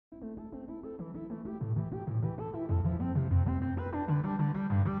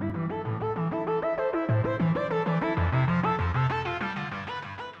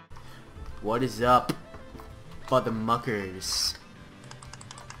What is up, muckers?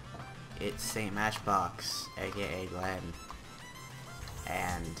 It's St. Matchbox, aka Glenn,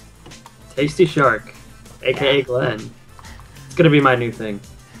 and Tasty Shark, aka Glenn. It's gonna be my new thing.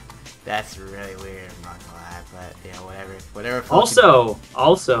 That's really weird, I'm not gonna lie, but you know, whatever.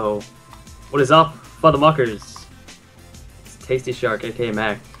 Also, what is up, muckers? It's Tasty Shark, aka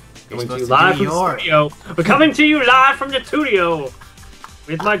Mac. Coming to you live from the studio. We're coming to you live from the studio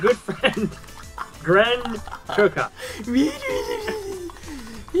with my good friend, Turcotte.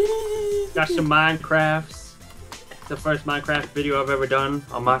 Got some Minecrafts. It's the first Minecraft video I've ever done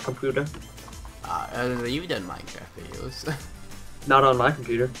on my computer. You've done Minecraft videos. Not on my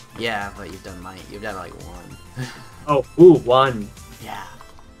computer. Yeah, but you've done like one. Oh, ooh, one. Yeah.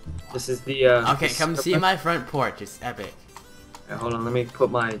 This is the okay, come see my front porch. It's epic. Okay, hold on, let me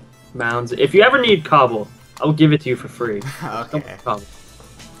put my mounds. If you ever need cobble, I'll give it to you for free. Okay.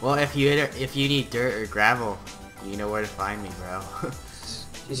 Well, if you need dirt or gravel, you know where to find me, bro.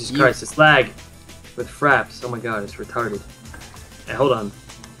 Jesus Christ, it's lag with fraps. Oh my god, it's retarded. Hey, hold on.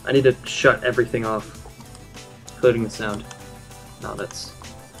 I need to shut everything off, including the sound. No, that's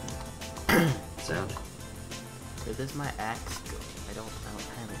sound. Where does my axe go? I don't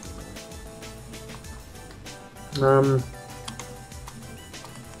have it anymore.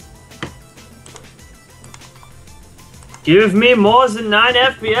 Give me more than 9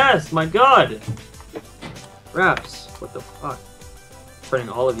 FPS, my god! Raps, what the fuck? Turning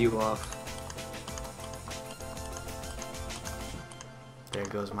all of you off. There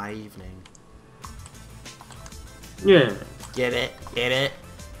goes my evening. Yeah. Get it? Get it?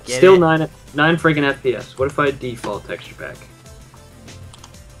 Get Still it? 9 friggin' FPS. What if I default texture pack?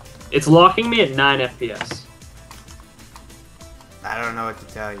 It's locking me at 9 FPS. I don't know what to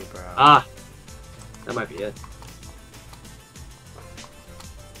tell you, bro. Ah, that might be it.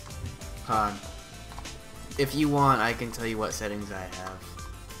 If you want, I can tell you what settings I have.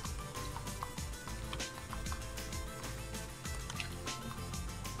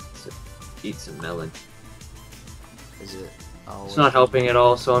 Eat some melon. Is it? Oh, it's not helping at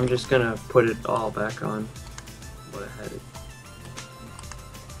all, so I'm just gonna put it all back on what I had it.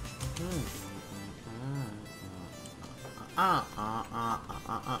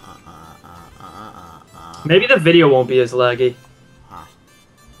 Maybe the video won't be as laggy.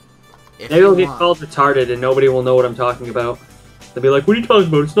 Maybe it'll get called retarded and nobody will know what I'm talking about. They'll be like, what are you talking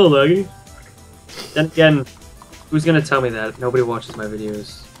about? It's not laggy. Then again, who's gonna tell me that? Nobody watches my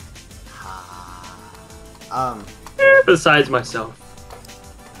videos. Besides myself.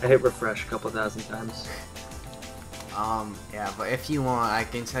 I hit refresh a couple thousand times. Yeah, but if you want, I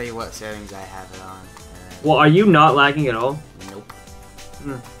can tell you what settings I have it on. Well, are you not lagging at all? Nope.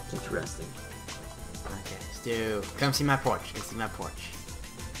 Interesting. Okay, Stu, come see my porch. Come see my porch.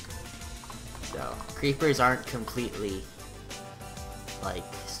 So, creepers aren't completely, like,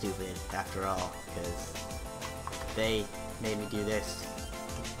 stupid after all, because they made me do this.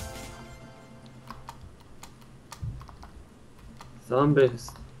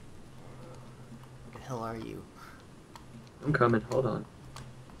 Zombies. Where the hell are you? I'm coming, hold on.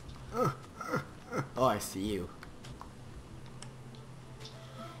 Oh, I see you.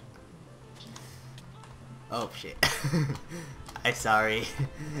 Oh, shit. I'm sorry.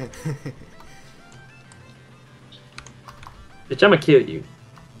 Bitch, I'ma kill you.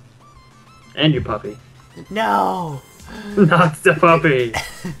 And your puppy. No! Not the puppy!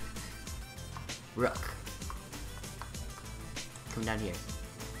 Rook. Come down here.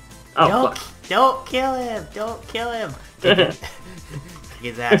 Oh, don't kill him! Don't kill him! Kick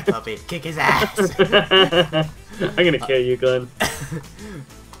his ass, puppy. Kick his ass! I'm gonna kill you, Glenn.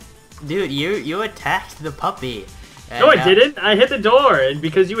 Dude, you attacked the puppy. No, I didn't. I hit the door, and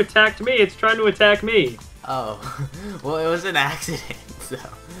because you attacked me, it's trying to attack me. Oh, well, it was an accident, so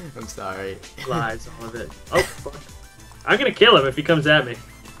I'm sorry. Lies, all of it. Oh, fuck. I'm gonna kill him if he comes at me.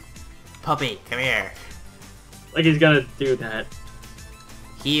 Puppy, come here. Like he's gonna do that.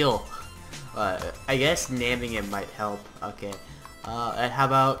 Heal. I guess naming him might help. Okay. And how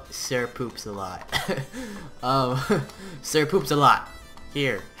about Sir Poops a lot? Sir Poops a lot.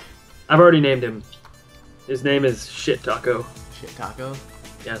 Here. I've already named him. His name is Shit Taco. Shit Taco?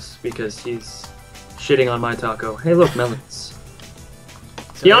 Yes, because he's shitting on my taco. Hey, look, melons.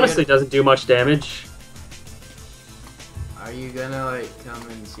 So he honestly doesn't do much damage. Are you gonna, like, come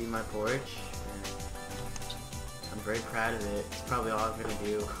and see my porch? I'm very proud of it. It's probably all I'm gonna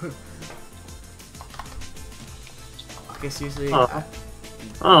do. Okay, seriously.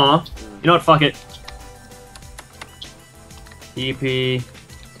 Aww. You know what? Fuck it. TP.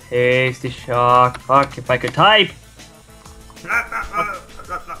 Tasty Shark. Fuck, if I could type.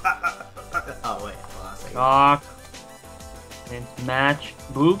 Chalk. And match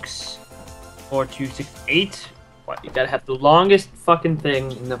books. 4268. What? You gotta have the longest fucking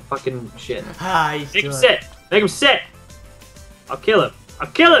thing in the fucking shit. Make him sit. Make him sit. I'll kill him. I'll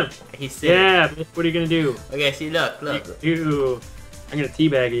kill him. He's sitting. Yeah. What are you gonna do? Okay. See, look. You. I'm gonna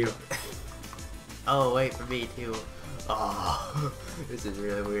teabag you. Oh, wait for me too. Oh, this is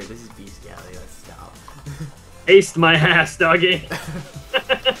really weird. This is bestiality. Let's stop. Aced my ass, doggy.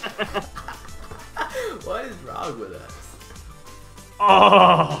 What is wrong with us?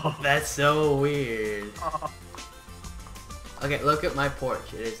 Oh, that's so weird. Oh. Okay, look at my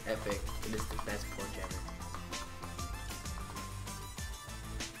porch. It is epic. It is the best porch ever.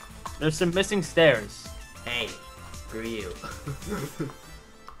 There's some missing stairs. Hey, screw you.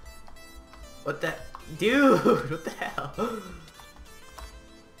 What the? Dude, what the hell?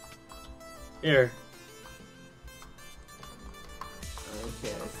 Here.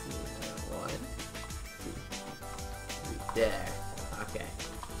 Okay, let's see. 1, 2, 3. There. Okay.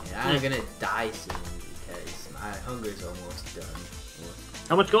 And I'm gonna die soon because my hunger's almost done.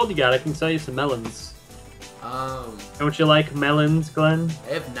 How much gold you got? I can sell you some melons. Don't you like melons, Glenn?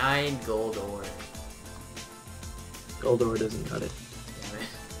 I have 9 gold ore. Gold ore doesn't cut it. Damn it.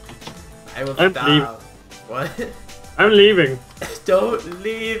 I will I'm stop. leaving. What? I'm leaving. Don't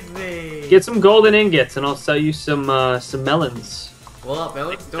leave me. Get some golden ingots, and I'll sell you some melons. Well,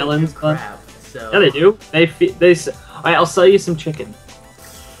 melons don't Melons, do crap. So. Yeah, they do. They. Alright, I'll sell you some chicken.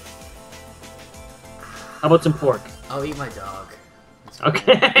 How about some pork? I'll eat my dog.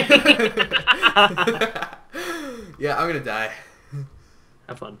 Okay. Yeah, I'm gonna die.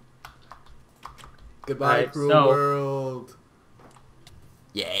 Have fun. Goodbye, right, cruel world.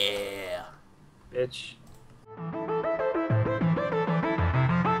 Yeah. Bitch.